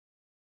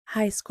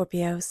Hi,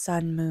 Scorpio,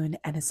 Sun, Moon,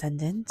 and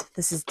Ascendant.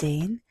 This is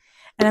Dane,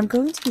 and I'm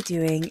going to be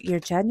doing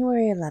your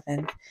January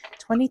 11th,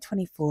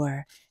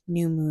 2024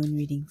 new moon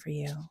reading for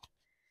you.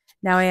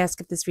 Now, I ask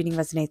if this reading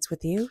resonates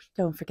with you.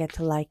 Don't forget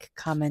to like,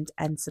 comment,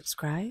 and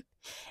subscribe.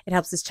 It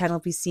helps this channel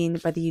be seen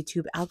by the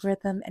YouTube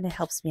algorithm, and it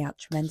helps me out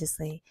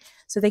tremendously.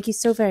 So, thank you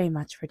so very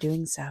much for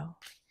doing so.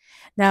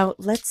 Now,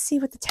 let's see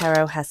what the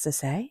tarot has to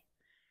say.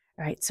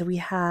 All right, so we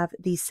have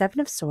the Seven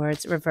of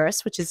Swords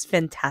reversed, which is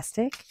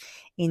fantastic.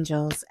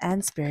 Angels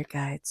and spirit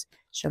guides,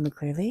 show me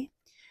clearly.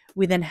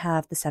 We then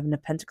have the Seven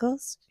of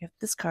Pentacles. We have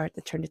this card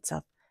that turned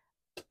itself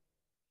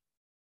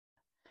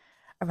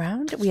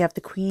around. We have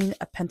the Queen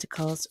of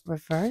Pentacles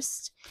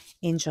reversed.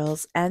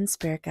 Angels and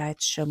spirit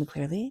guides, show me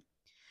clearly.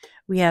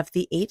 We have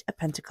the Eight of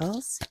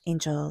Pentacles,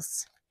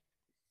 angels.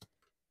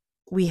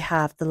 We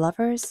have the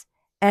Lovers,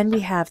 and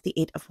we have the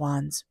Eight of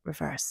Wands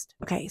reversed.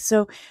 Okay,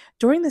 so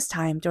during this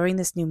time, during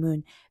this new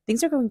moon,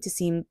 things are going to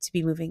seem to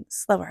be moving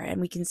slower.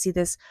 And we can see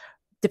this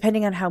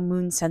depending on how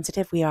moon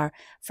sensitive we are,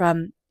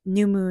 from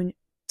new moon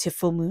to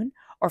full moon,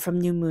 or from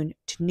new moon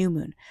to new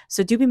moon.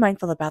 So do be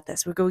mindful about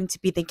this. We're going to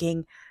be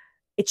thinking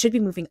it should be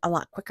moving a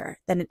lot quicker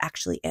than it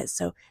actually is.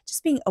 So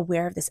just being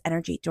aware of this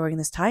energy during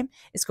this time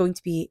is going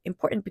to be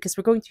important, because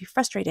we're going to be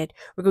frustrated.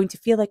 We're going to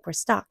feel like we're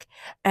stuck.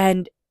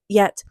 And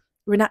yet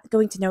we're not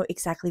going to know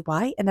exactly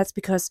why. And that's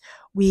because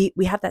we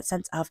have that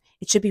sense of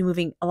it should be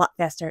moving a lot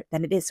faster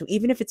than it is. So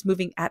even if it's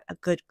moving at a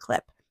good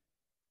clip,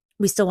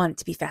 we still want it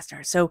to be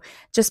faster. So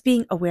just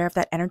being aware of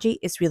that energy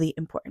is really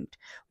important.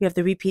 We have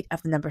the repeat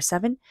of the number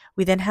 7.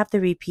 We then have the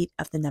repeat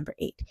of the number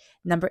 8.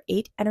 Number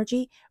 8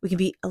 energy, we can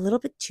be a little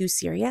bit too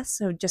serious.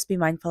 So just be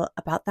mindful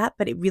about that.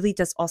 But it really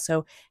does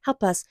also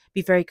help us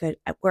be very good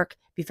at work,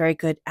 be very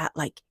good at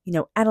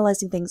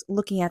analyzing things,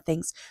 looking at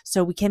things.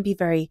 So we can be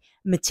very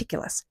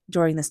meticulous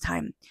during this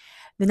time.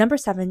 The number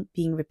 7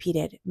 being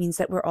repeated means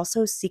that we're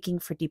also seeking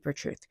for deeper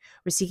truth.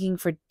 We're seeking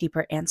for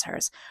deeper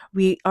answers.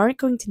 We aren't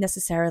going to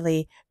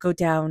necessarily go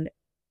down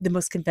the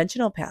most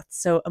conventional path,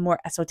 so a more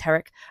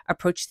esoteric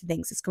approach to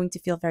things. It's going to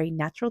feel very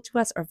natural to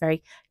us or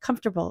very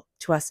comfortable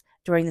to us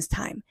during this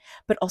time.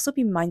 But also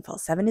be mindful,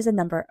 7 is a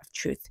number of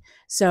truth.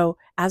 So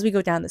as we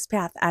go down this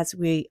path, as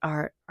we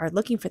are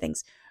looking for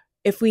things,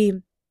 if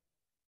we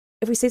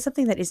say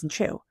something that isn't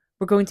true,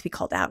 we're going to be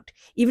called out.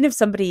 Even if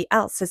somebody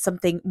else says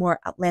something more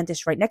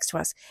outlandish right next to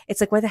us, it's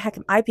like, why the heck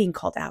am I being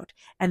called out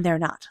and they're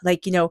not?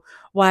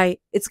 Why?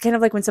 It's kind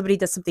of like when somebody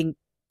does something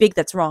big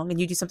that's wrong and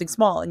you do something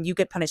small and you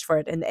get punished for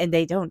it and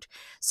they don't.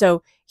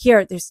 So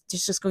here, there's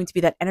just going to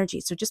be that energy.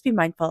 So just be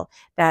mindful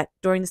that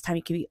during this time,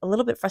 you can be a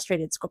little bit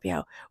frustrated,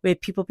 Scorpio, with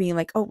people being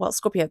like, oh, well,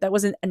 Scorpio, that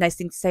wasn't a nice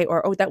thing to say,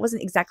 or, oh, that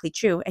wasn't exactly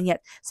true. And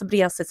yet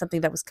somebody else said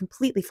something that was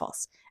completely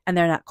false and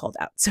they're not called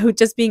out. So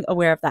just being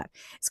aware of that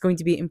is going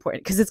to be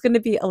important, because it's going to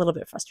be a little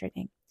bit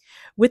frustrating.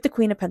 With the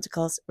Queen of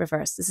Pentacles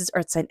reversed, this is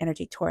Earth sign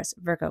energy, Taurus,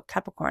 Virgo,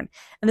 Capricorn.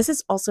 And this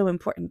is also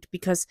important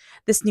because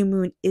this new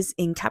moon is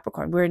in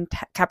Capricorn. We're in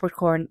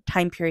Capricorn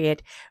time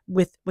period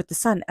with the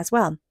sun as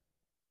well.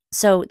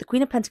 So the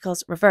Queen of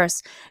Pentacles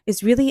reverse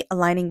is really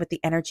aligning with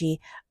the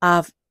energy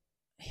of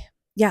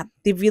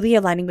they're really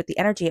aligning with the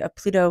energy of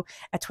Pluto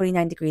at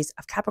 29 degrees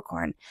of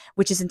Capricorn,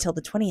 which is until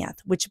the 20th,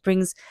 which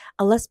brings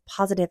a less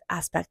positive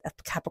aspect of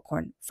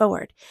Capricorn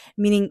forward,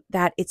 meaning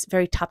that it's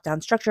very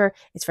top-down structure,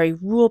 it's very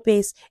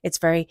rule-based, it's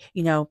very,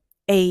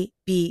 A,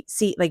 B,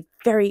 C, like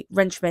very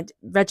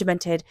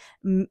regimented,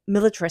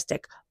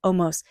 militaristic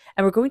almost.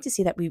 And we're going to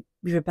see that we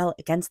rebel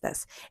against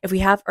this. If we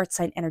have Earth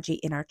sign energy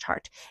in our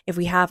chart, if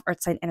we have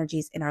Earth sign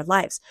energies in our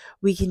lives,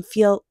 we can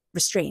feel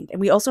restrained. And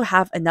we also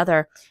have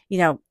another,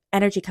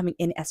 energy coming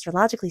in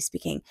astrologically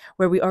speaking,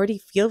 where we already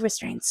feel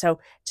restrained. So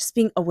just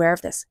being aware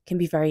of this can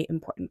be very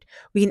important.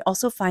 We can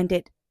also find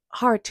it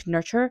hard to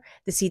nurture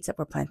the seeds that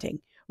we're planting.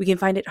 We can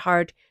find it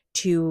hard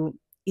to,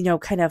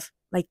 kind of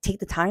like take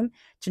the time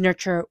to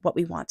nurture what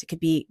we want. It could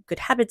be good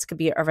habits, could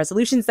be our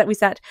resolutions that we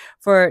set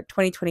for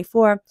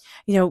 2024.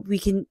 We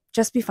can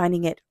just be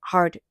finding it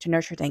hard to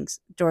nurture things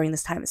during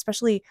this time,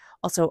 especially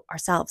also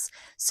ourselves.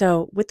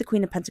 So with the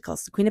Queen of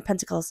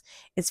Pentacles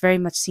is very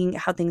much seeing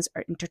how things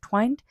are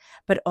intertwined,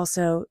 but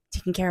also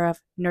taking care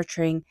of,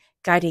 nurturing,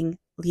 guiding,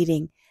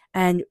 leading.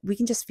 And we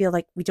can just feel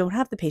like we don't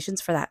have the patience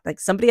for that. Like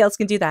somebody else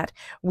can do that.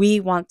 We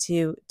want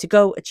to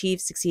go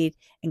achieve, succeed,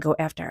 and go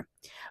after.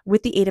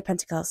 With the Eight of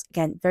Pentacles,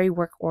 again, very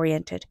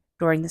work-oriented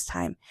during this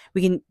time.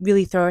 We can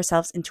really throw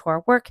ourselves into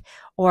our work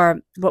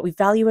or what we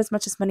value as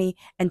much as money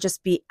and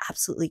just be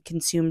absolutely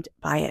consumed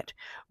by it.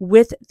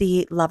 With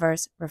the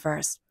Lovers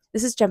reverse,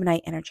 this is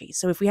Gemini energy.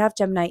 So if we have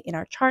Gemini in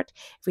our chart,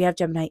 if we have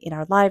Gemini in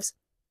our lives,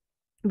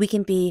 we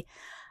can be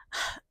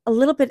a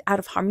little bit out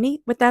of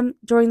harmony with them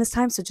during this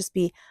time. So just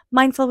be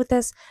mindful with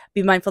this.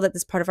 Be mindful that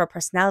this part of our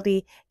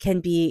personality can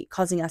be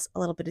causing us a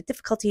little bit of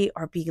difficulty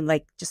or being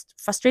like just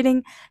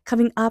frustrating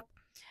coming up.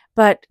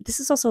 But this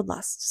is also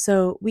lust.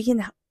 So we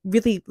can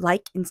really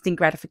like instant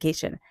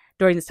gratification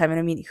during this time. And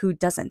I mean, who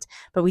doesn't?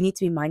 But we need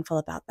to be mindful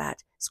about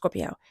that,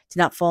 Scorpio, to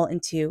not fall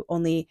into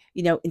only,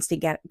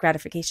 instant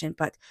gratification,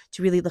 but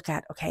to really look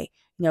at, okay,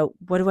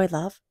 what do I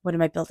love? What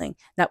am I building?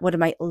 Not what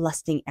am I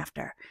lusting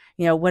after?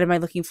 What am I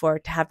looking for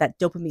to have that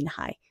dopamine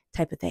high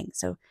type of thing?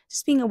 So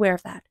just being aware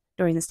of that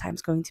during this time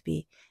is going to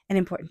be an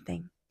important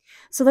thing.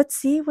 So let's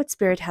see what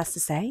Spirit has to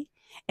say.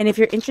 And if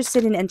you're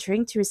interested in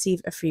entering to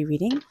receive a free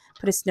reading,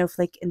 put a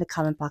snowflake in the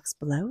comment box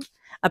below.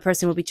 A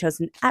person will be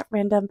chosen at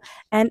random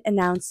and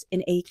announced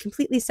in a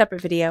completely separate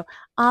video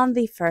on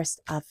the 1st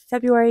of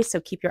February. So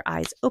keep your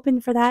eyes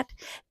open for that.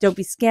 Don't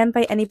be scammed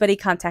by anybody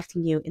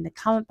contacting you in the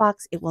comment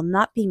box. It will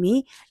not be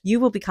me. You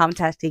will be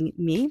contacting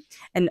me,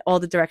 and all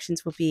the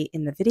directions will be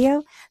in the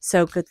video.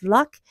 So good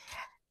luck.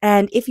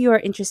 And if you are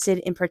interested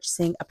in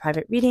purchasing a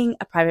private reading,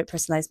 a private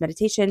personalized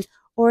meditation,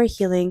 or a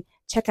healing,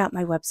 check out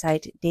my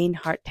website,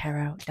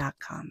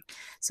 daneharttarot.com.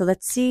 So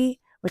let's see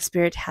what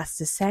Spirit has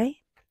to say.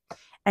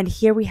 And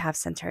here we have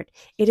centered.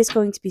 It is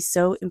going to be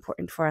so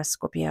important for us,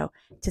 Scorpio,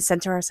 to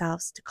center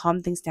ourselves, to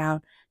calm things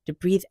down, to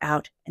breathe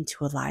out, and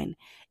to align.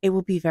 It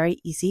will be very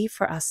easy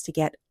for us to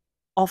get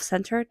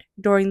off-centered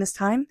during this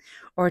time,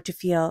 or to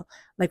feel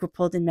like we're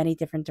pulled in many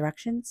different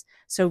directions.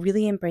 So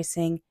really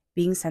embracing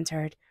being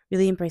centered,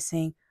 really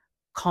embracing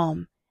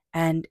calm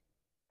and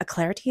a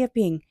clarity of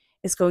being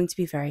is going to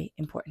be very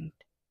important.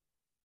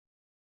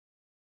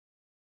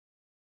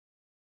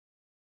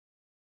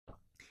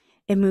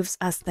 It moves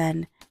us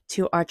then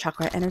to our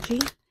chakra energy.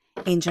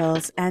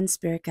 Angels and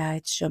spirit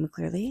guides, show me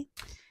clearly.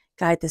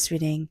 Guide this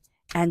reading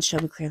and show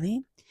me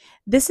clearly.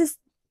 This is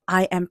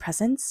I Am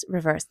Presence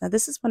reversed. Now,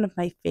 this is one of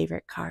my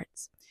favorite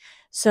cards.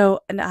 So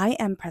an I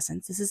Am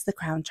Presence, this is the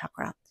crown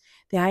chakra.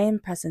 The I Am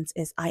Presence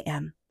is I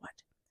am what?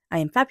 I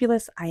am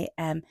fabulous. I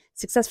am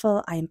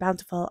successful. I am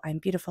bountiful. I am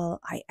beautiful.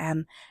 I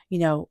am,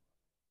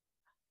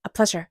 a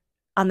pleasure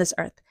on this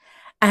earth.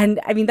 And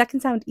I mean, that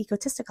can sound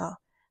egotistical,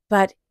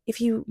 but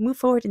if you move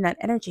forward in that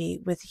energy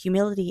with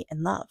humility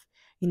and love,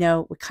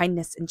 with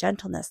kindness and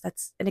gentleness,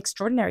 that's an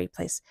extraordinary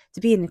place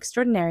to be, an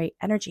extraordinary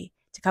energy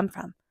to come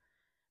from.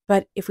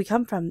 But if we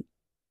come from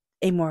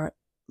a more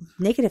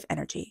negative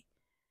energy,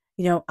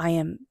 I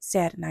am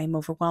sad and I am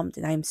overwhelmed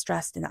and I am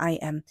stressed and I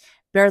am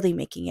barely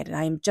making it and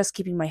I am just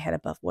keeping my head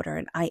above water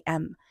and I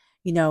am,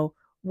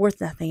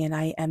 worth nothing and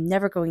I am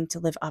never going to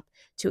live up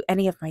to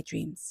any of my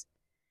dreams.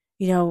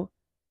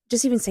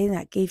 Just even saying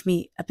that gave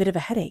me a bit of a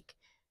headache,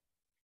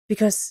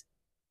 because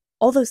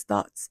all those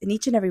thoughts in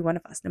each and every one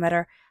of us, no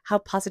matter how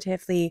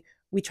positively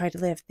we try to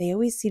live, they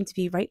always seem to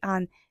be right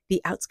on the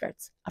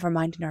outskirts of our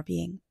mind and our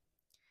being.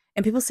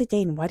 And people say,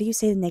 Dane, why do you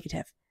say the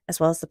negative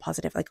as well as the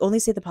positive? Like, only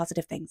say the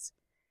positive things.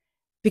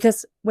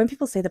 Because when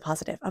people say the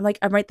positive, I'm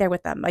right there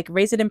with them. Like,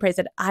 raise it and praise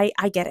it. I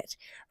get it,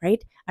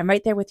 right? I'm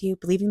right there with you,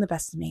 believing the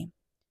best in me.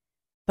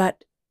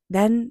 But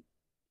then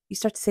you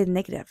start to say the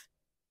negative.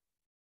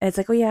 And it's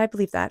like, oh yeah, I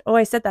believe that. Oh,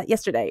 I said that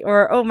yesterday.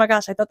 Or, oh my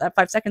gosh, I thought that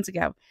 5 seconds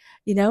ago,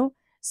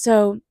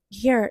 So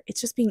here, it's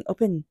just being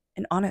open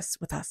and honest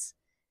with us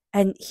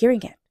and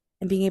hearing it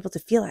and being able to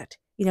feel it.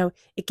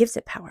 It gives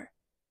it power.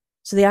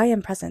 So the I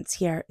Am Presence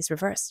here is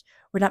reversed.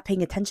 We're not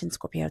paying attention,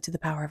 Scorpio, to the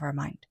power of our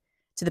mind,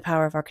 to the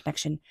power of our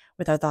connection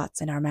with our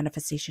thoughts and our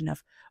manifestation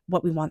of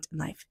what we want in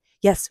life.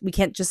 Yes, we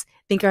can't just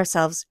think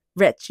ourselves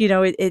rich.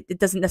 It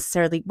doesn't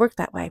necessarily work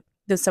that way.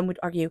 Though some would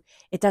argue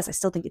it does. I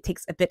still think it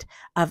takes a bit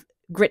of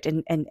grit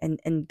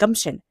and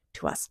gumption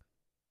to us.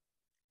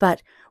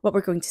 But what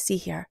we're going to see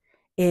here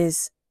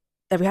is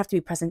that we have to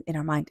be present in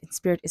our mind, and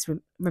Spirit is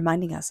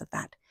reminding us of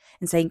that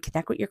and saying,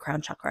 connect with your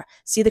crown chakra,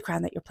 see the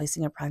crown that you're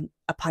placing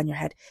upon your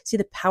head, see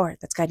the power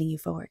that's guiding you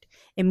forward.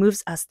 It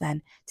moves us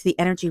then to the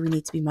energy we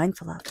need to be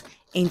mindful of.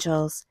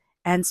 Angels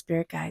and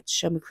spirit guides,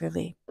 show me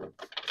clearly.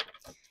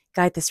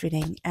 Guide this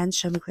reading and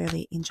show me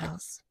clearly,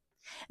 angels.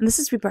 And this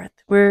is rebirth.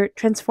 We're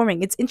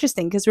transforming. It's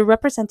interesting because we're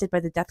represented by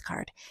the death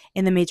card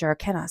in the major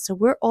arcana. So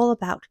we're all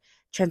about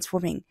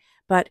transforming,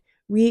 but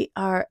we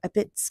are a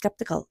bit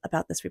skeptical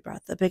about this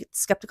rebirth, a bit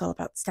skeptical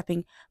about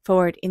stepping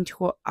forward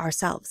into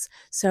ourselves.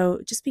 So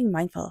just being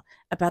mindful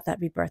about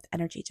that rebirth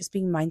energy, just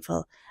being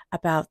mindful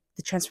about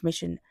the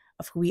transformation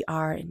of who we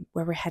are and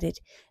where we're headed,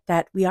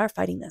 that we are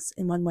fighting this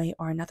in one way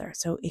or another.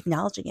 So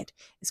acknowledging it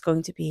is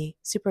going to be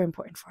super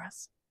important for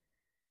us.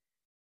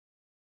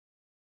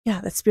 Yeah,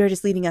 that Spirit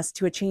is leading us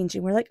to a change,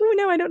 and we're like, oh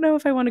no, I don't know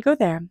if I want to go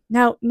there.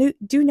 Now,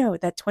 do know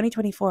that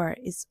 2024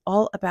 is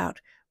all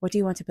about what do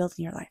you want to build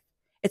in your life.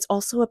 It's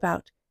also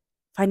about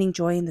finding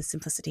joy in the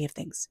simplicity of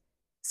things,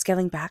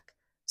 scaling back,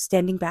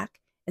 standing back,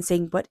 and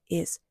saying what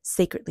is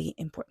sacredly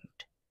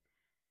important.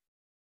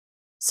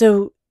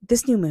 So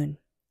this new moon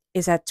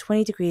is at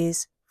 20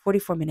 degrees,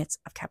 44 minutes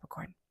of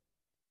Capricorn.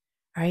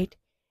 All right?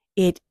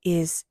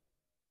 It's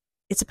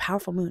a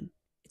powerful moon.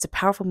 It's a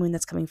powerful moon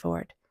that's coming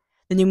forward.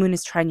 The new moon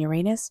is trine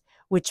Uranus,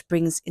 which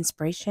brings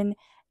inspiration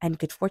and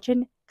good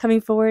fortune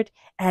coming forward.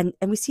 And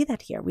we see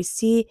that here. We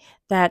see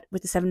that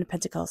with the Seven of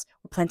Pentacles,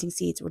 we're planting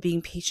seeds, we're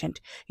being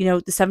patient.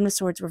 The Seven of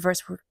Swords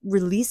reverse, we're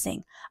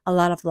releasing a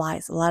lot of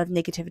lies, a lot of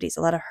negativities,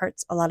 a lot of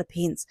hurts, a lot of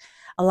pains,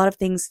 a lot of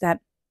things that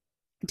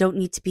don't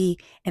need to be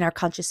in our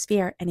conscious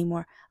sphere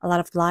anymore. A lot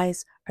of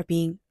lies are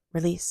being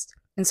released.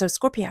 And so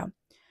Scorpio,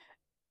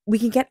 we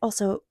can get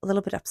also a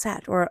little bit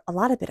upset, or a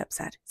lot of bit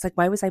upset. It's like,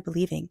 why was I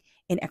believing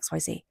in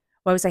XYZ?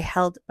 Why was I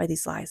held by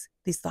these lies,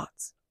 these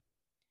thoughts?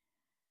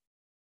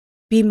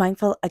 Be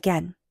mindful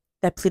again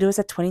that Pluto is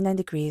at 29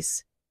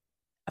 degrees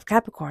of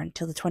Capricorn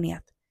till the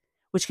 20th,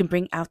 which can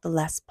bring out the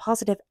less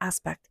positive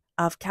aspect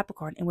of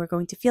Capricorn. And we're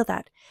going to feel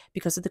that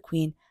because of the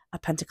Queen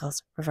of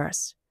Pentacles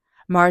reversed.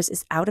 Mars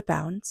is out of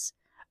bounds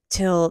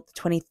till the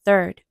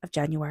 23rd of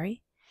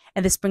January.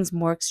 And this brings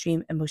more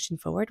extreme emotion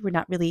forward. We're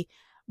not really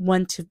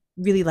one to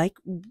really like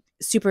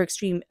super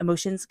extreme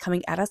emotions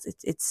coming at us.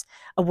 It's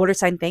a water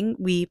sign thing.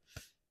 We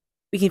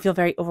can feel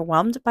very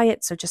overwhelmed by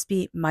it. So just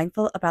be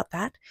mindful about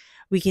that.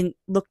 We can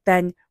look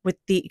then with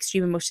the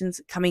extreme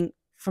emotions coming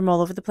from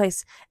all over the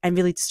place and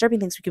really disturbing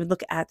things. We can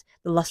look at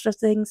the lust of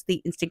things,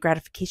 the instant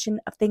gratification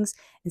of things,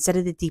 instead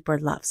of the deeper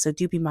love. So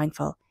do be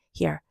mindful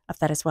here of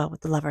that as well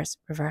with the Lovers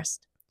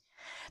reversed.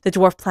 The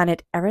dwarf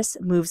planet Eris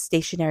moves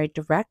stationary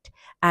direct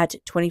at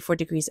 24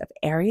 degrees of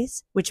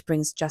Aries, which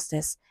brings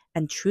justice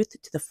and truth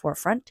to the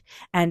forefront.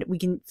 And we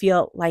can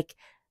feel like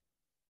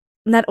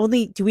not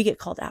only do we get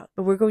called out,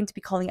 but we're going to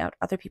be calling out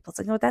other people. It's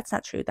like, no, that's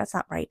not true. That's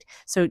not right.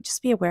 So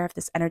just be aware of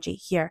this energy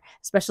here,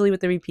 especially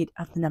with the repeat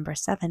of the number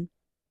 7.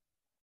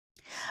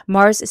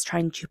 Mars is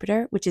trine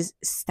Jupiter, which is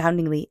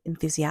astoundingly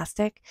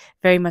enthusiastic,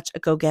 very much a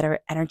go-getter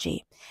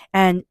energy.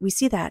 And we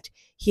see that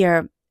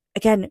here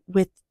again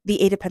with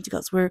the 8 of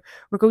Pentacles. We're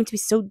going to be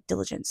so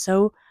diligent,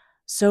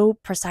 so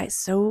precise,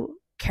 so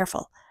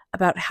careful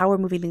about how we're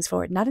moving things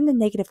forward. Not in a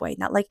negative way,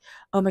 not like,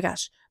 oh my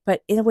gosh,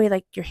 but in a way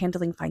like you're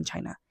handling fine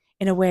china.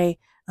 In a way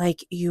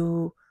like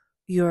you're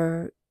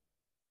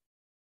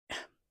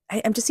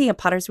I'm just seeing a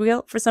potter's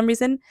wheel for some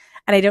reason,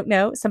 and I don't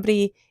know.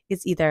 Somebody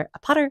is either a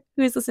potter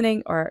who is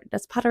listening or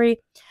does pottery.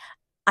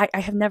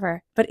 I have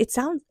never, but it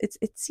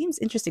seems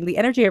interesting. The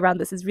energy around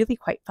this is really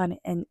quite fun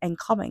and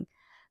calming.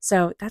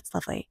 So that's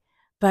lovely.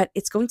 But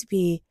it's going to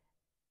be,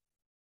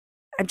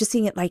 I'm just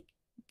seeing it like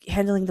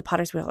handling the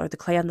potter's wheel or the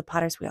clay on the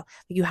potter's wheel.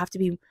 You have to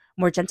be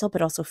more gentle,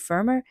 but also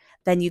firmer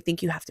than you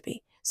think you have to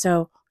be.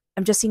 So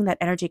I'm just seeing that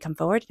energy come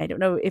forward. I don't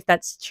know if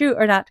that's true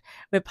or not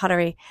with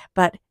pottery,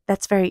 but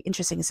that's very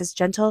interesting. It says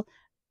gentler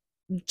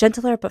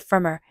but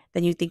firmer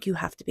than you think you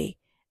have to be.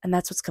 And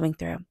that's what's coming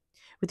through.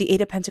 With the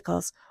 8 of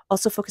Pentacles,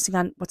 also focusing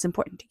on what's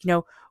important.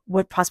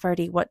 What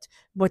prosperity, what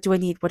do I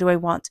need? What do I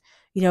want?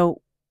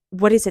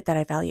 What is it that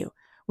I value?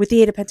 With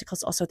the 8 of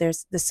Pentacles, also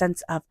there's the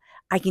sense of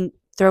I can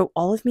throw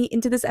all of me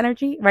into this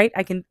energy, right?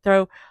 I can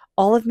throw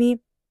all of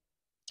me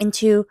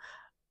into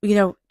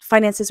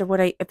finances or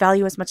what I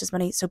value as much as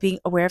money. So being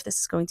aware of this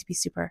is going to be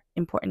super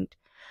important.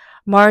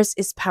 Mars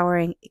is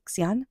powering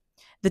Ixion,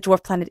 the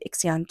dwarf planet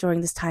Ixion,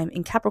 during this time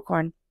in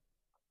Capricorn,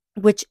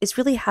 which is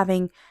really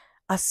having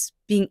us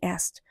being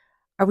asked,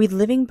 are we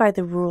living by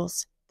the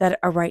rules that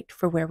are right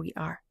for where we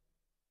are?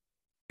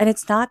 And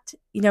it's not,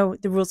 the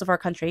rules of our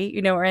country,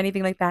 or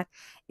anything like that.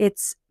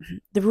 It's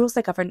the rules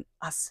that govern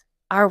us,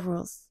 our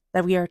rules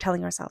that we are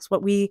telling ourselves,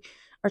 what we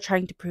are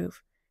trying to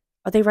prove.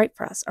 Are they right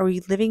for us? Are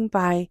we living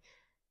by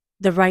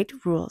the right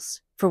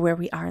rules for where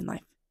we are in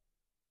life?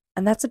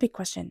 And that's a big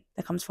question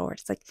that comes forward.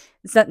 It's like,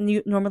 it's not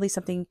normally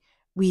something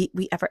we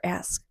ever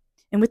ask.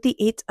 And with the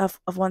 8 of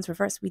Wands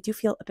reverse, we do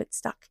feel a bit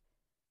stuck.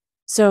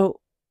 So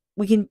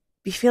we can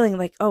be feeling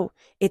like, oh,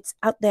 it's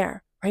out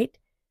there, right?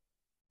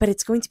 But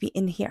it's going to be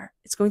in here.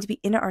 It's going to be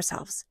in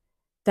ourselves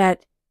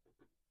that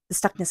the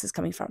stuckness is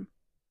coming from.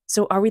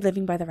 So are we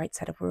living by the right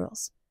set of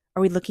rules?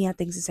 Are we looking at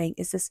things and saying,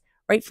 is this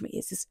right for me?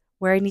 Is this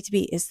where I need to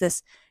be? Is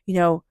this,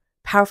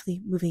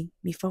 powerfully moving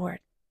me forward?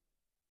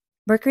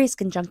 Mercury is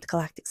conjunct the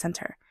galactic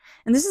center.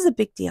 And this is a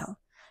big deal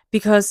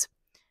because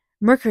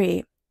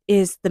Mercury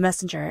is the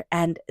messenger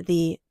and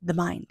the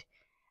mind.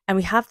 And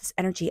we have this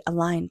energy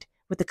aligned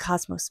with the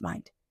cosmos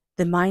mind,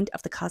 the mind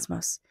of the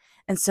cosmos.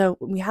 And so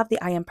when we have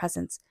the I am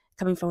presence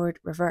coming forward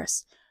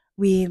reverse,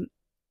 we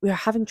are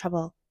having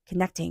trouble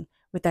connecting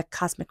with that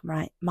cosmic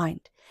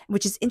mind,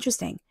 which is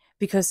interesting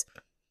because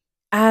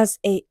as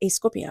a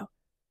Scorpio,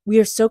 we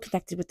are so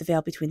connected with the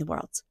veil between the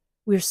worlds.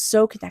 We are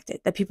so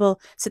connected that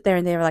people sit there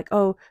and they're like,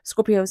 oh,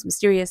 Scorpio's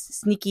mysterious,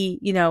 sneaky,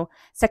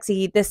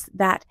 sexy, this,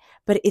 that.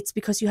 But it's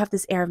because you have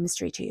this air of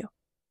mystery to you.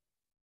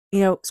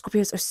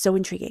 Scorpios are so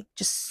intriguing,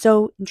 just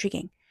so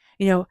intriguing.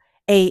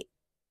 A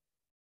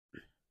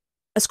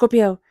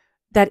Scorpio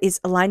that is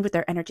aligned with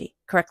their energy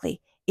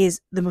correctly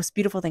is the most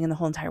beautiful thing in the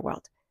whole entire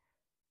world.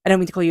 I don't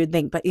mean to call you a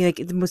thing, but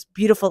like the most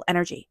beautiful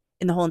energy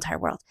in the whole entire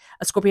world.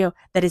 A Scorpio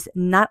that is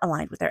not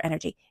aligned with their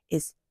energy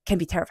can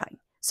be terrifying.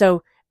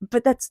 So,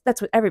 but that's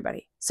with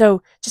everybody.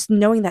 So just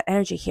knowing that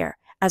energy here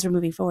as we're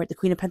moving forward, the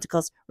Queen of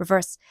Pentacles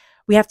reverse,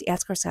 we have to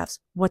ask ourselves,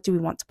 what do we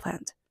want to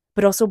plant?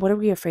 But also, what are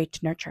we afraid to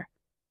nurture?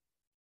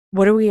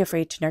 What are we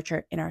afraid to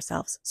nurture in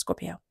ourselves,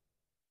 Scorpio?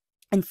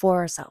 And for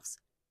ourselves?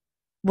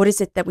 What is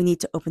it that we need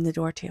to open the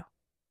door to?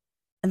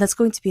 And that's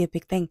going to be a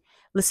big thing.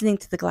 Listening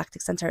to the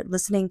galactic center,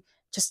 listening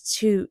just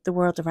to the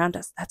world around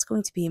us, that's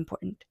going to be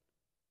important.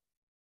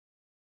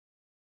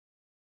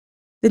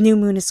 The new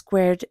moon is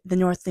squared the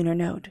North Lunar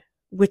Node,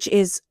 which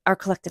is our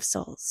collective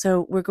soul.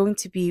 So we're going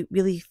to be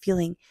really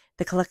feeling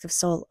the collective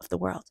soul of the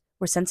world.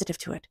 We're sensitive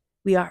to it.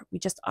 We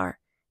just are.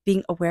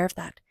 Being aware of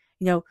that.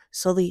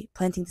 slowly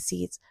planting the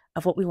seeds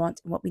of what we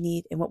want and what we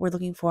need and what we're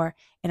looking for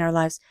in our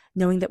lives,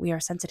 knowing that we are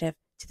sensitive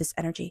to this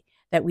energy,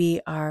 that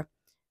we are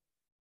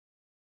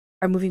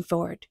moving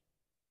forward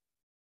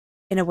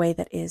in a way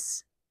that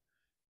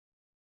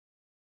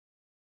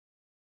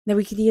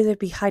we can either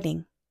be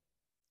hiding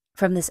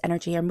from this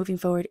energy or moving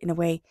forward in a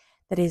way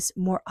that is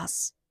more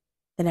us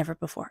than ever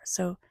before.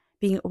 So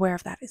being aware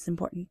of that is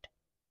important.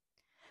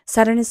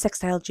 Saturn is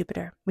sextile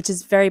Jupiter, which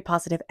is very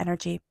positive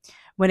energy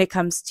when it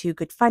comes to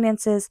good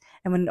finances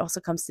and when it also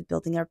comes to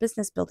building our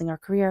business, building our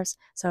careers.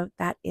 So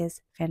that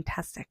is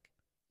fantastic.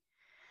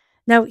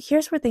 Now,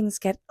 here's where things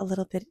get a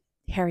little bit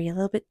hairy, a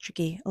little bit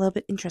tricky, a little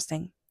bit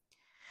interesting.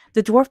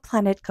 The dwarf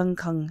planet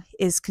Gungkung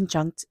is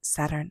conjunct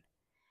Saturn.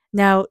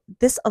 Now,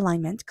 this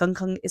alignment,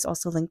 Gungkung, is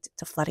also linked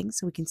to flooding,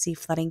 so we can see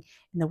flooding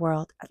in the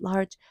world at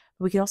large,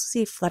 but we can also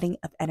see flooding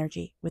of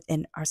energy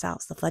within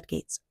ourselves. The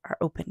floodgates are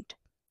opened.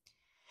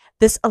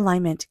 This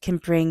alignment can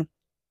bring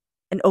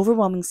an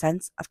overwhelming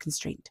sense of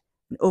constraint,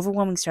 an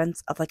overwhelming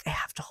sense of I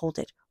have to hold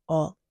it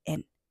all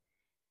in.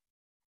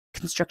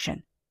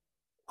 Constriction,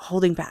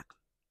 holding back.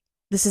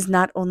 This is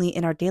not only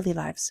in our daily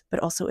lives, but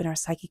also in our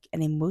psychic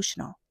and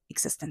emotional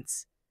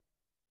existence.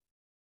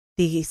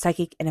 The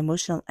psychic and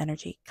emotional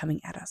energy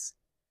coming at us.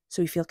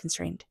 So we feel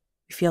constrained.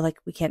 We feel like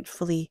we can't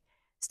fully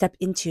step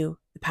into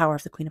the power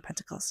of the Queen of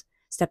Pentacles,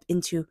 step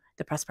into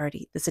the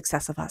prosperity, the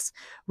success of us.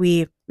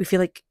 We feel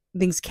like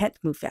things can't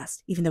move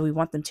fast, even though we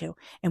want them to.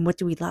 And what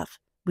do we love?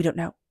 We don't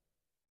know.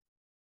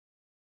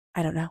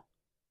 I don't know.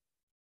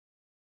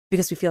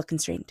 Because we feel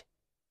constrained.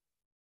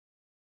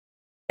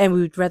 And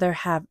we would rather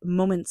have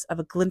moments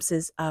of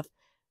glimpses of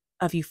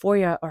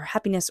euphoria or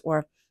happiness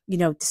or,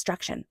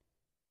 distraction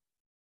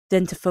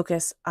than to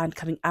focus on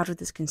coming out of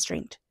this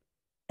constraint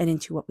and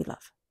into what we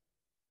love.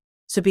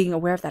 So being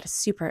aware of that is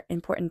super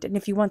important. And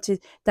if you want to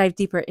dive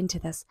deeper into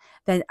this,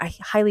 then I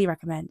highly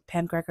recommend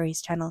Pam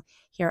Gregory's channel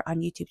here on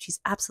YouTube. She's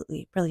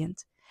absolutely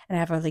brilliant. And I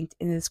have her linked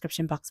in the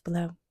description box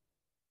below.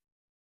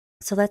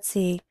 So let's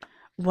see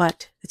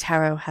what the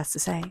tarot has to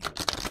say.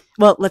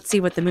 Well, let's see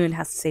what the moon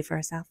has to say for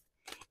herself.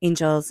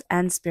 Angels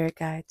and spirit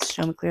guides,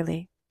 show me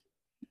clearly.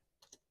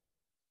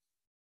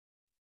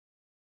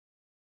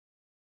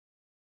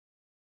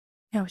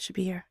 No, it should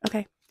be here.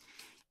 Okay.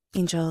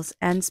 Angels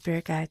and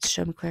spirit guides,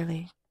 show me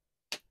clearly.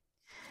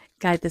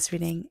 Guide this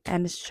reading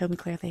and show me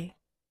clearly.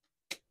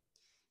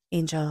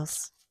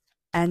 Angels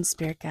and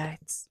spirit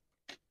guides.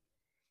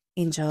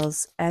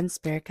 Angels and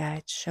spirit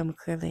guides, show me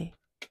clearly.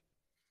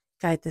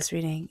 Guide this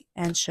reading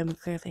and show me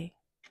clearly.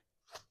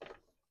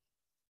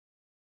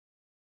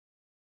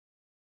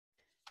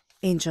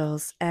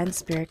 Angels and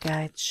spirit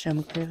guides, show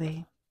me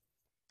clearly.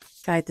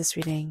 Guide this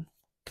reading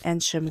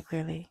and show me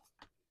clearly.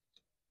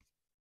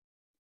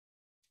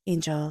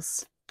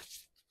 Angels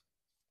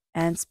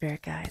and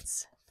spirit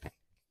guides.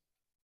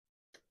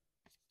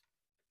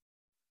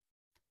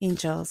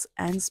 Angels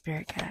and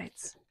spirit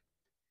guides,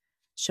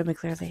 show me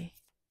clearly.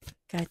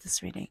 Guide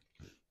this reading.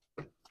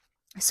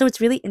 So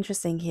what's really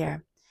interesting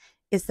here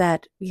is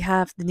that we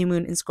have the new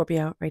moon in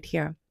Scorpio right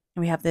here,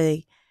 and we have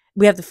the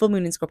full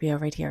moon in Scorpio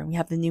right here, and we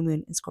have the new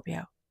moon in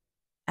Scorpio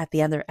at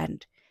the other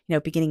end,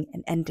 beginning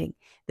and ending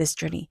this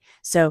journey.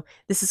 So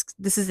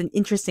this is an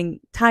interesting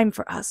time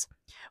for us.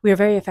 We are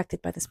very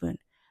affected by this moon,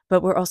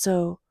 but we're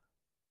also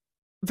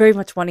very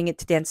much wanting it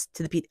to dance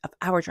to the beat of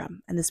our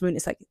drum. And this moon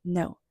is like,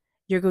 no,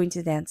 you're going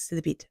to dance to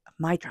the beat of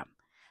my drum.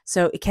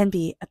 So it can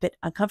be a bit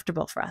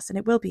uncomfortable for us, and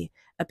it will be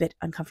a bit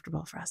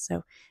uncomfortable for us.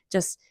 So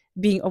just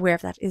being aware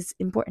of that is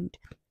important.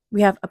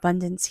 We have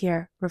abundance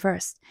here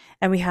reversed,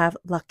 and we have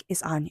luck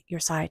is on your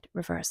side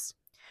reversed.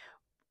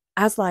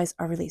 As lies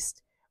are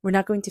released, we're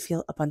not going to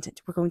feel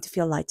abundant. We're going to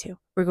feel lied to.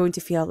 We're going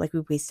to feel like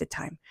we wasted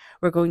time.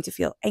 We're going to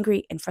feel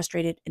angry and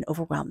frustrated and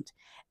overwhelmed.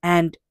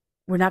 And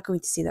we're not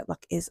going to see that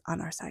luck is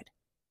on our side.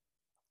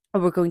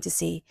 What we're going to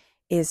see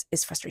is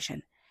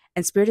frustration.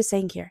 And Spirit is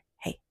saying here,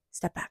 hey,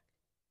 step back.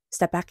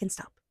 Step back and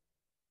stop.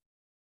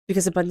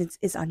 Because abundance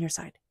is on your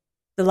side.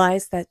 The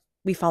lies that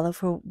we follow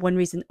for one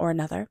reason or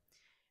another,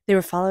 they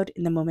were followed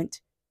in the moment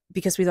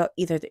because we thought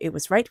either it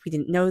was right, we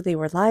didn't know they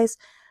were lies,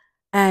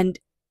 and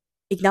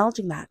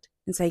acknowledging that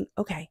and saying,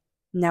 okay,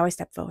 now I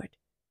step forward.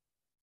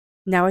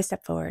 Now I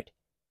step forward,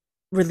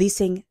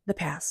 releasing the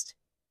past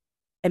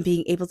and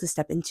being able to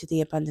step into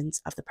the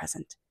abundance of the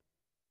present,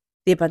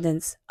 the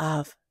abundance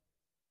of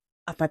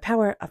my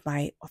power, of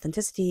my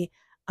authenticity,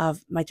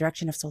 of my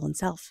direction of soul and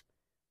self.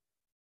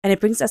 And it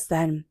brings us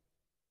then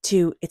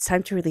to, it's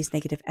time to release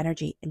negative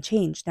energy and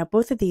change. Now,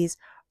 both of these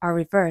are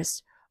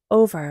reversed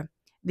over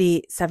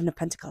the Seven of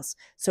Pentacles.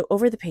 So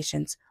over the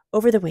patience,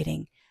 over the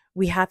waiting,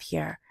 we have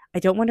here, I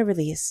don't want to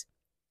release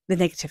the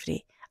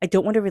negativity. I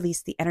don't want to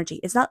release the energy.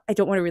 It's not, I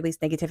don't want to release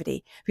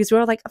negativity, because we're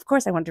all like, of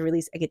course I want to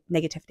release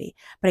negativity,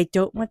 but I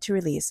don't want to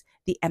release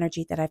the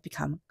energy that I've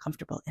become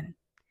comfortable in.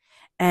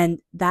 And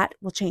that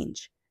will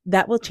change.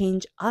 That will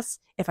change us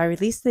if I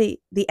release the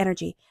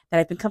energy that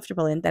I've been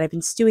comfortable in, that I've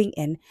been stewing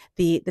in,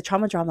 the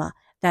trauma drama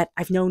that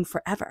I've known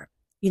forever.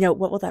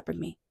 What will that bring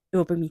me? It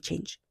will bring me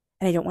change.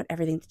 and I don't want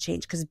everything to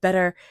change because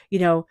better,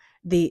 the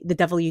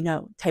devil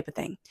type of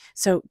thing.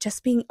 So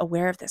just being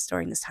aware of this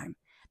during this time,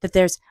 that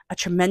there's a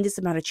tremendous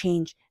amount of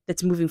change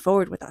that's moving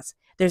forward with us.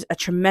 There's a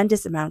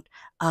tremendous amount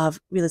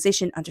of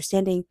realization,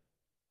 understanding,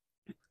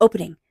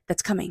 opening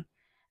that's coming.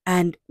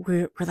 And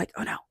we're like,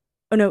 oh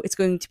no, it's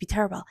going to be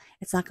terrible.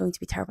 It's not going to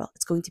be terrible.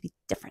 It's going to be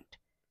different.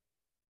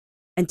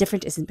 And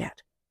different isn't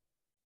bad.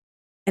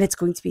 And it's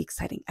going to be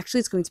exciting. Actually,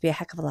 it's going to be a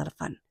heck of a lot of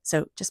fun.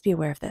 So just be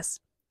aware of this.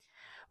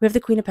 We have the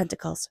Queen of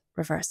Pentacles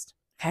reversed,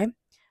 okay?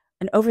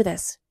 And over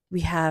this,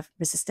 we have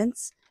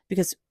resistance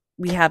because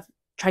we have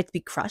tried to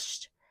be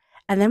crushed.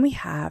 And then we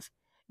have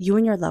you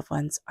and your loved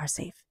ones are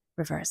safe,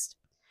 reversed.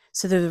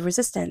 So the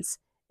resistance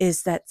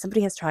is that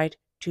somebody has tried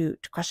to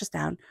crush us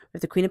down.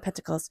 With the Queen of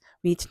Pentacles,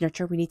 we need to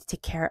nurture, we need to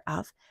take care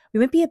of. We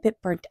might be a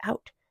bit burnt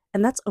out,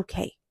 and that's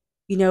okay.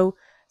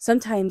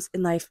 Sometimes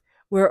in life,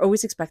 we're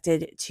always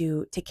expected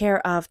to take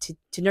care of, to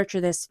nurture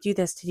this,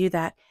 to do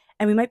that,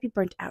 and we might be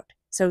burnt out.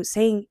 So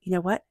saying, you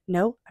know what,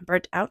 no, I'm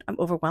burnt out, I'm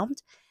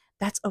overwhelmed,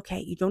 that's okay.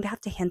 You don't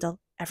have to handle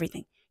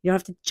everything. You don't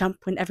have to jump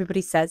when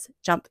everybody says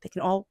jump. They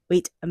can all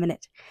wait a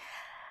minute.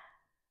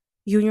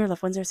 You and your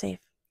loved ones are safe.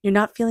 You're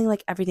not feeling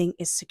like everything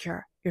is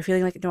secure. You're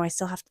feeling like, no, I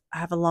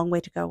have a long way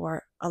to go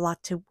or a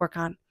lot to work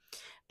on.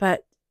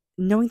 But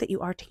knowing that you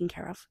are taken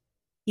care of,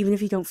 even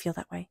if you don't feel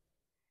that way,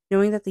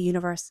 knowing that the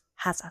universe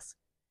has us,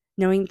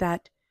 knowing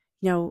that,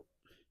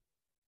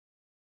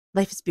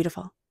 life is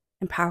beautiful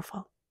and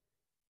powerful,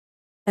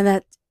 and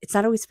that it's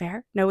not always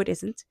fair. No, it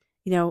isn't.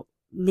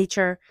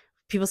 Nature,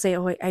 people say,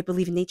 oh, I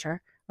believe in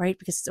nature, right?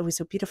 Because it's always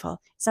so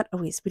beautiful. It's not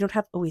always. We don't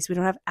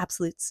have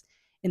absolutes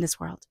in this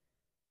world.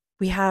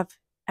 We have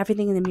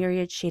everything in a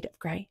myriad shade of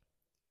gray.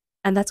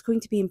 And that's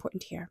going to be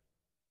important here.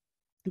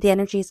 The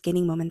energy is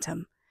gaining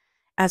momentum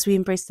as we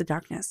embrace the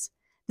darkness.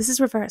 This is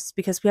reversed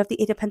because we have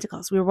the Eight of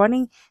Pentacles. We're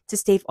wanting to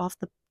stave off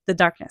the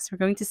darkness. We're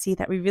going to see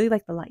that we really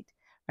like the light,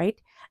 right?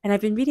 And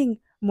I've been reading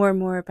more and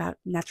more about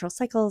natural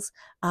cycles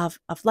of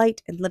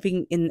light and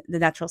living in the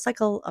natural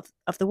cycle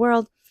of the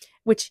world,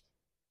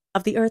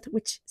 of the earth,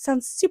 which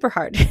sounds super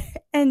hard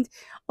and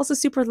also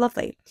super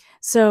lovely.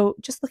 So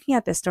just looking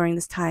at this during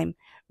this time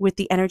with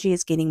the energy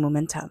is gaining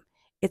momentum,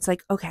 it's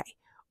like, okay,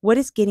 what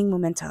is gaining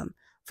momentum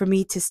for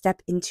me to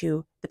step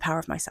into the power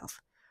of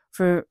myself,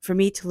 for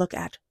me to look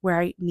at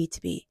where I need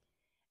to be,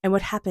 and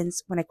what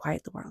happens when I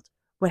quiet the world?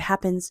 What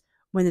happens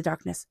when the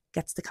darkness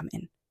gets to come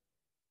in?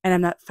 And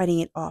I'm not fighting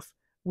it off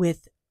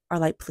with our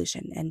light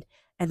pollution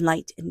and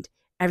light and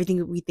everything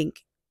that we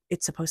think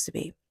it's supposed to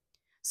be.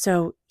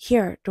 So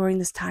here, during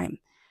this time,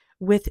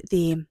 with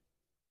the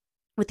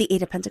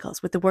Eight of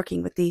Pentacles, with the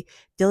working, with the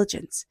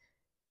diligence,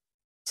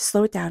 to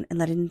slow it down and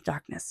let it in the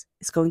darkness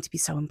is going to be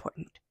so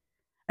important.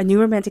 A new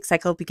romantic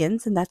cycle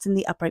begins, and that's in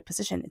the upright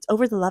position. It's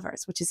over the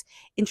Lovers, which is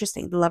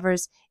interesting. The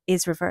Lovers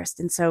is reversed.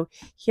 And so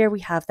here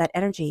we have that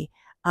energy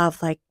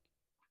of like,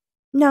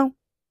 no,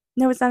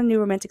 it's not a new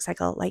romantic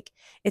cycle. Like,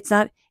 it's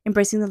not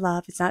embracing the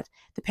love. It's not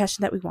the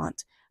passion that we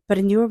want. But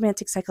a new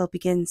romantic cycle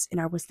begins in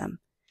our wisdom.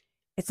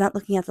 It's not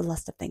looking at the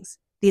lust of things,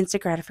 the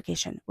instant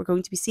gratification. We're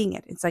going to be seeing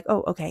it. It's like,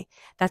 oh, okay,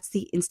 that's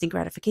the instant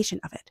gratification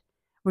of it.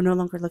 We're no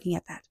longer looking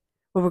at that.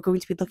 But we're going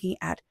to be looking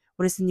at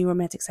what is the new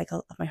romantic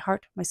cycle of my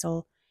heart, my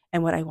soul,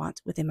 and what I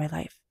want within my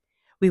life.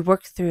 We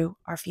work through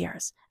our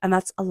fears. And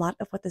that's a lot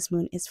of what this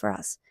moon is for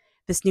us.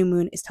 This new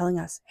moon is telling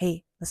us,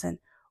 hey, listen,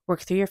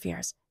 work through your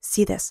fears.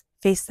 See this,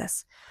 face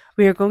this.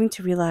 We're going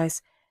to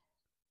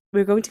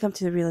come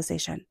to the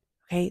realization,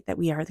 okay, that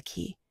we are the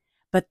key.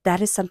 But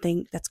that is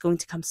something that's going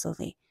to come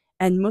slowly.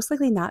 And most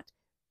likely not,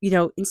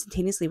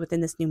 instantaneously within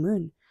this new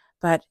moon,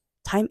 but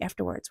time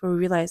afterwards where we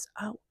realize,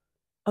 oh,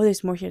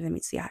 there's more here than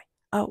meets the eye.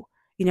 Oh,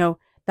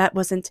 that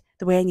wasn't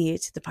the way I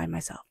needed to define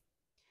myself.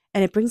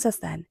 And it brings us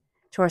then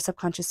to our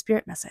subconscious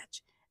spirit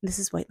message. And this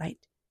is white light,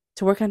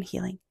 to work on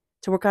healing,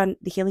 to work on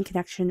the healing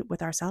connection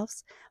with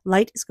ourselves.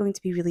 Light is going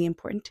to be really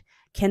important.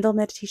 Candle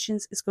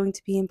meditations is going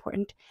to be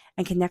important,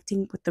 and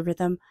connecting with the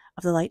rhythm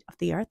of the light of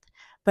the earth.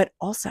 But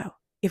also,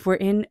 if we're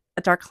in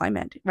a dark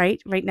climate,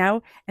 right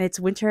now, and it's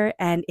winter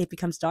and it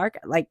becomes dark,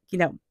 like,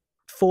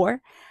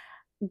 4,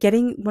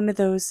 getting one of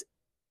those,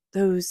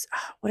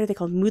 what are they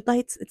called? Mood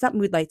lights? It's not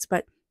mood lights,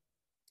 but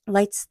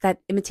lights that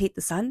imitate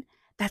the sun.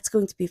 That's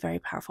going to be very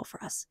powerful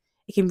for us.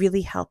 It can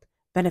really help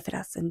benefit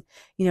us and,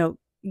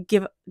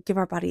 give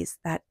our bodies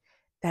that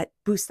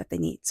boost that they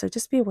need. So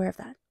just be aware of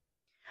that.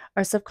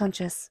 Our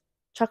subconscious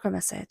chakra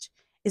message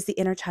is the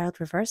inner child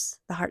reverse,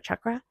 the heart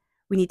chakra.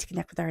 We need to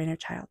connect with our inner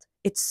child.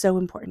 It's so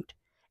important.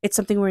 It's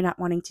something we're not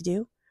wanting to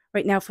do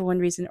right now for one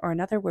reason or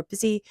another. We're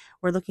busy.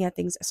 We're looking at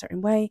things a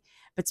certain way.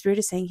 But Spirit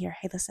is saying here,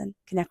 hey, listen,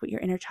 connect with your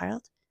inner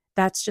child.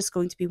 That's just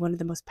going to be one of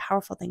the most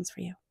powerful things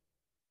for you.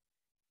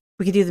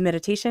 We can do the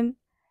meditation.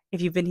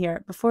 If you've been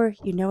here before,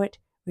 you know it,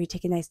 where you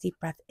take a nice deep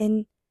breath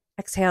in,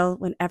 exhale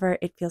whenever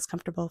it feels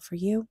comfortable for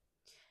you,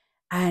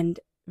 and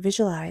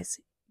visualize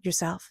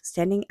yourself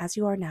standing as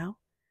you are now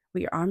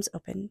with your arms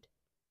opened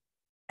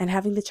and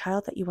having the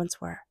child that you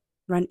once were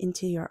run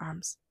into your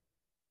arms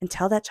and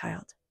tell that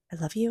child, I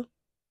love you.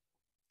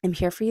 I'm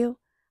here for you.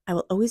 I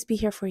will always be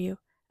here for you.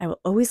 I will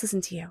always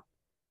listen to you.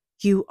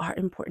 You are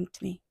important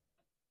to me.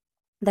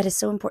 That is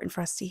so important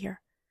for us to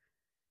hear.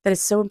 That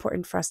is so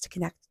important for us to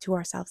connect to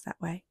ourselves that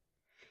way.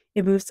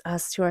 It moves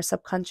us to our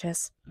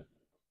subconscious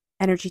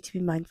energy to be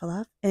mindful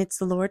of, and it's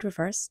the Lord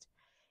reversed.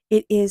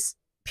 It is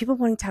people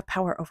wanting to have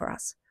power over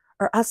us,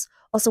 or us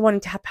also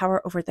wanting to have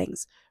power over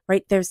things,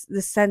 right? There's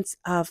this sense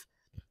of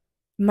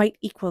might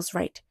equals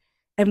right.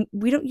 And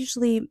we don't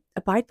usually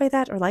abide by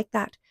that or like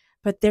that,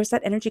 but there's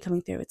that energy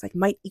coming through. It's like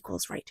might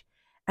equals right.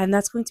 And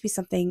that's going to be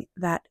something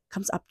that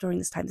comes up during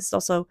this time. This is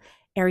also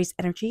Aries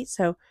energy.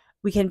 So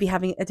we can be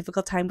having a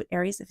difficult time with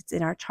Aries if it's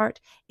in our chart,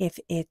 if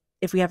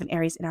we have an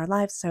Aries in our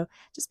lives. So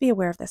just be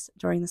aware of this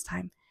during this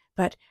time.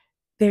 But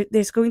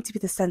there's going to be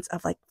the sense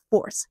of like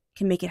force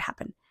can make it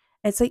happen.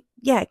 And it's like,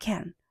 yeah, it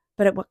can,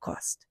 but at what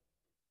cost?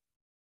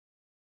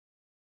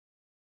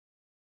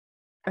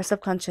 Our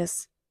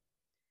subconscious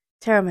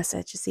tarot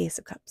message is the Ace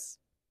of Cups.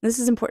 This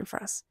is important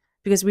for us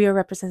because we are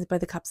represented by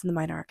the cups in the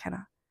minor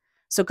arcana.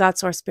 So God,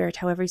 Source, Spirit,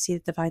 however you see the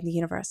divine, the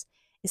universe,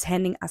 is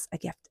handing us a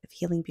gift of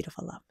healing,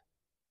 beautiful love.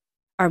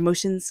 Our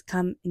emotions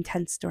come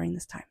intense during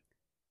this time.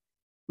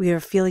 We are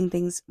feeling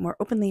things more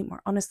openly,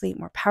 more honestly,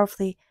 more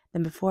powerfully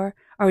than before.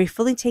 Are we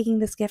fully taking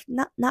this gift?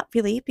 Not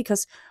really,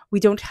 because we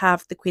don't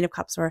have the Queen of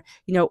Cups or,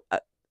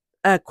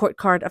 a court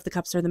card of the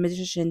cups or the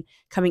magician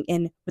coming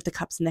in with the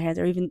cups in their hands,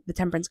 or even the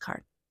temperance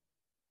card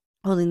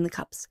holding the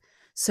cups.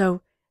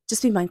 So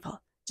just be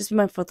mindful. Just be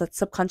mindful that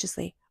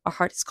subconsciously our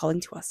heart is calling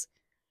to us.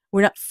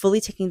 We're not fully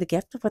taking the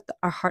gift of what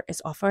our heart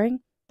is offering,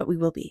 but we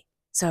will be.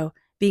 So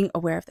being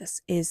aware of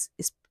this is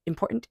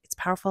important, it's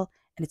powerful,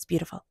 and it's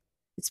beautiful.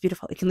 It's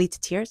beautiful. It can lead to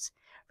tears,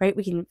 right?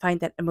 We can find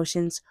that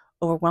emotions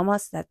overwhelm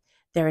us, that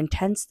they're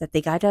intense, that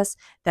they guide us,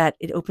 that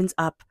it opens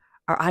up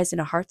our eyes and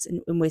our hearts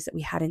in ways that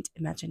we hadn't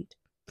imagined.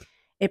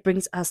 It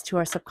brings us to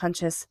our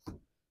subconscious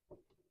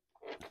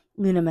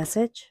Luna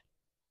message.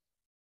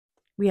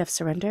 We have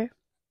surrender,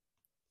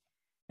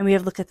 and we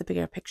have look at the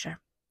bigger picture,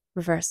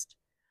 reversed.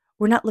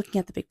 We're not looking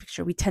at the big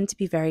picture. We tend to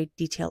be very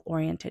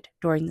detail-oriented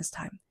during this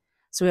time.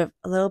 So we have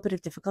a little bit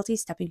of difficulty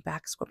stepping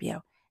back,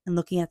 Scorpio, and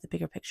looking at the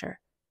bigger picture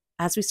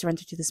as we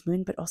surrender to this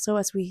moon, but also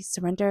as we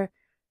surrender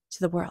to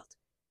the world,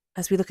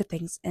 as we look at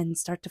things and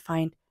start to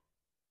find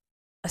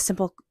a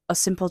simple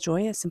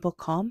joy, a simple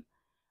calm,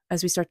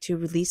 as we start to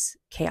release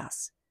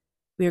chaos.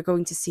 We are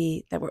going to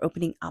see that we're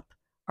opening up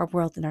our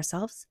world and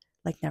ourselves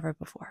like never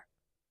before.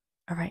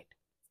 All right.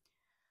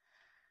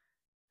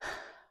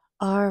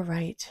 All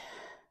right,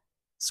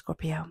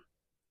 Scorpio.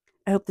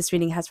 I hope this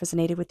reading has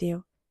resonated with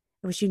you.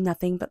 I wish you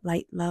nothing but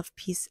light, love,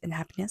 peace, and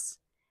happiness.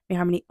 May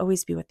harmony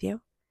always be with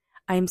you.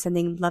 I am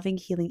sending loving,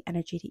 healing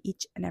energy to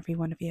each and every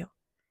one of you.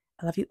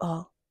 I love you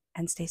all,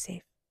 and stay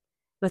safe.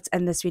 Let's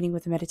end this reading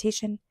with a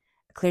meditation,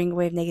 a clearing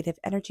away of negative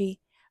energy,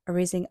 a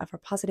raising of our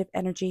positive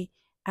energy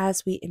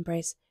as we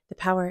embrace the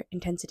power,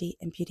 intensity,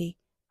 and beauty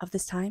of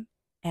this time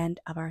and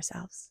of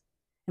ourselves.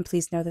 And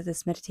please know that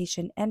this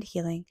meditation and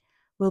healing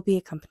will be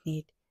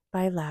accompanied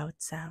by a loud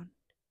sound.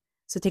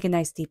 So take a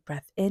nice deep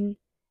breath in,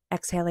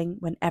 exhaling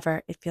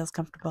whenever it feels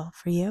comfortable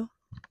for you.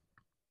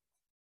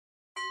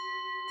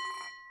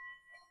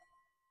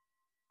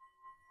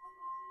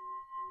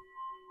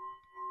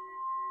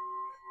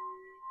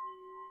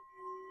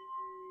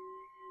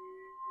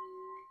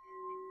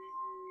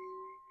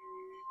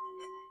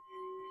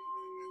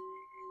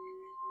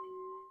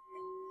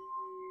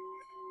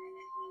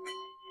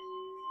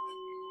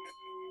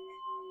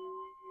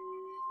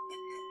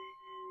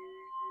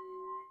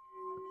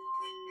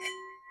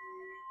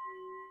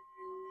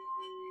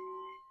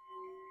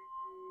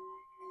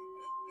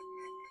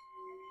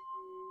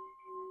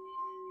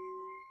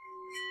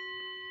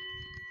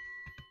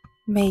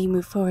 May you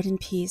move forward in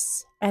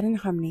peace and in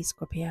harmony,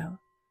 Scorpio.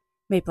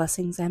 May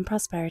blessings and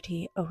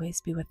prosperity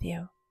always be with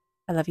you.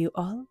 I love you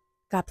all.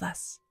 God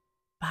bless.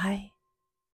 Bye.